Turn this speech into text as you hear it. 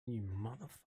You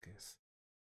motherfuckers.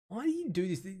 Why do you do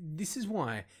this? This is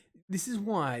why. This is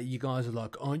why you guys are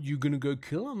like, aren't you gonna go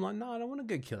kill her? I'm like, no, I don't want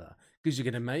to go kill her. Because you're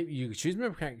gonna choose my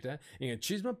character, and you're gonna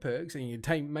choose my perks, and you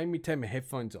make me take my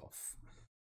headphones off.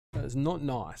 That's not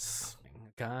nice. I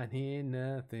can't hear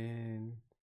nothing.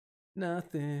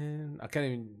 Nothing. I can't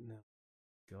even.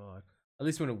 God. At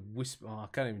least when I whisper. Oh, I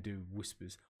can't even do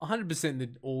whispers. 100% the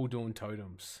all dawn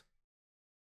totems.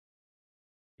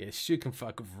 Yeah, she can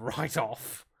fuck right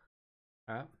off.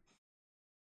 Alright.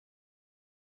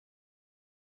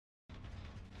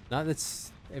 No,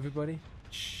 that's everybody.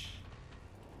 Shh.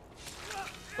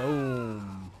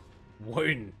 Boom.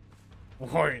 One.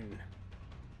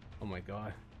 Oh my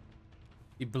god.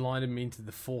 He blinded me into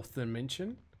the 4th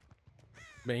dimension.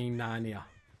 Being Narnia.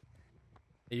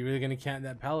 Are you really gonna count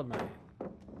that pallet, mate?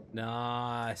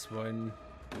 Nice one.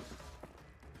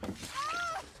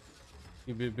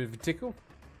 You a bit of a tickle?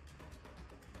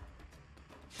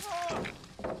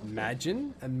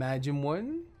 Imagine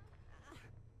one.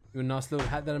 Your nice little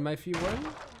hat that I made for you,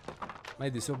 one.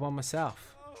 Made this all by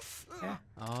myself. Yeah.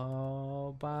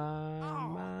 All by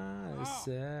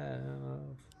myself.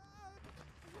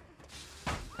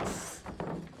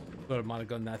 Thought I might have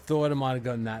gotten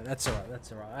that. That's alright.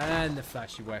 And the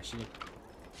flashy washy.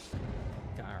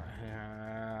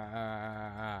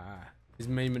 He's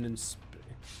memeing and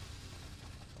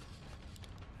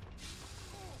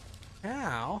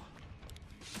how?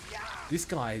 This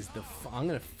guy is the I'm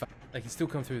gonna they can still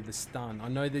come through with the stun. I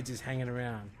know they're just hanging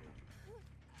around.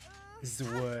 This is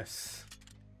the worst.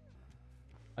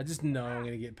 I just know I'm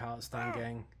gonna get pallet stun,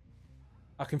 gang.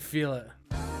 I can feel it.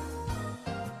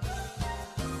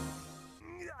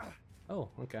 Oh,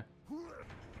 okay.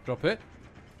 Drop it.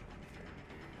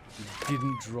 You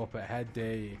didn't drop it. How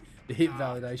dare you? The hit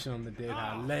validation on the dead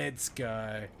hard. Let's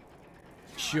go.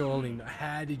 Surely not.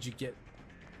 How did you get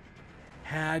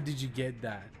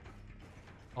that?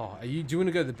 Oh, do you want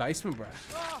to go to the basement, bro?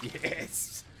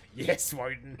 Yes. Yes,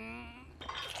 Woden.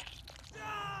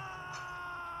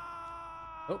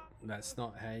 Oh, that's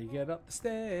not how you get up the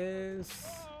stairs.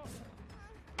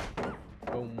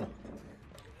 Boom.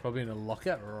 Probably in a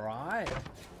locker, right?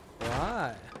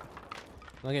 Right.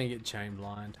 I'm not gonna get chain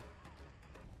blind.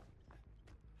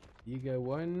 You go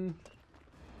one.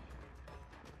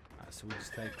 Alright, so we'll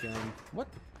just take what?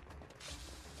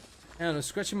 And I'm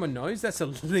scratching my nose. That's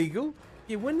illegal.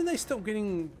 Yeah, when do they stop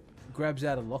getting grabs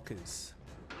out of lockers?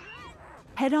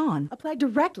 Head on. Apply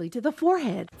directly to the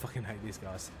forehead. I fucking hate these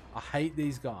guys. I hate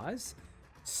these guys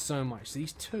so much.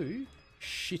 These two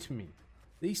shit me.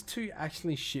 These two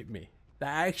actually shit me. They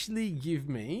actually give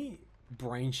me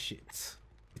brain shits.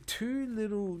 Two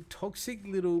little toxic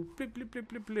little blip blip blip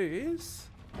blip blips.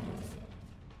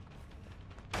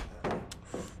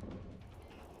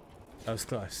 That was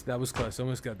close. That was close.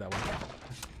 Almost got that one.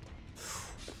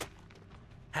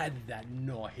 How did that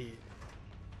not hit?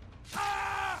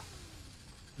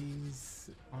 He's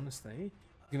honestly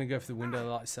gonna go for the window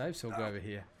light save, so I'll go over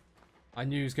here. I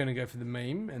knew he was gonna go for the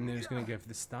meme, and then he was gonna go for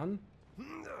the stun.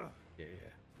 Yeah.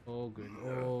 All good,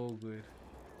 all good.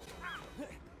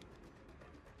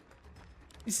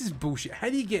 This is bullshit. How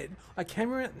do you get... I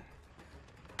came around...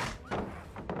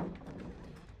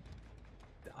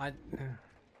 I'm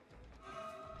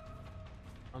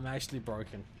actually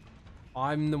broken.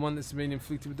 I'm the one that's been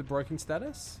inflicted with the broken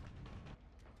status.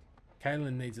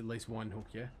 Kaylin needs at least one hook,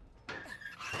 yeah?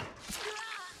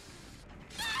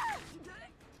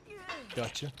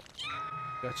 Gotcha.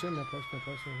 Gotcha, no post,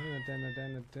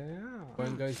 down.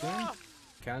 Bone goes down.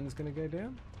 Cannon's gonna go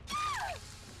down.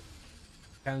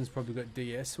 Cannon's probably got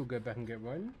DS, we'll go back and get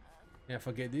Roden. Now if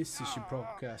I get this, you should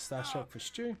proc Star Shock for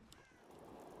Stu.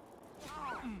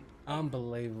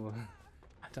 Unbelievable.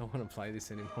 I don't want to play this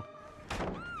anymore.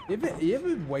 You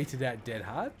ever waited out dead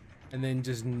hard and then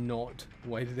just not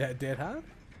waited out dead hard?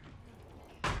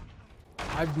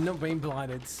 I've not been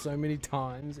blinded so many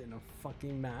times in a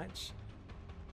fucking match.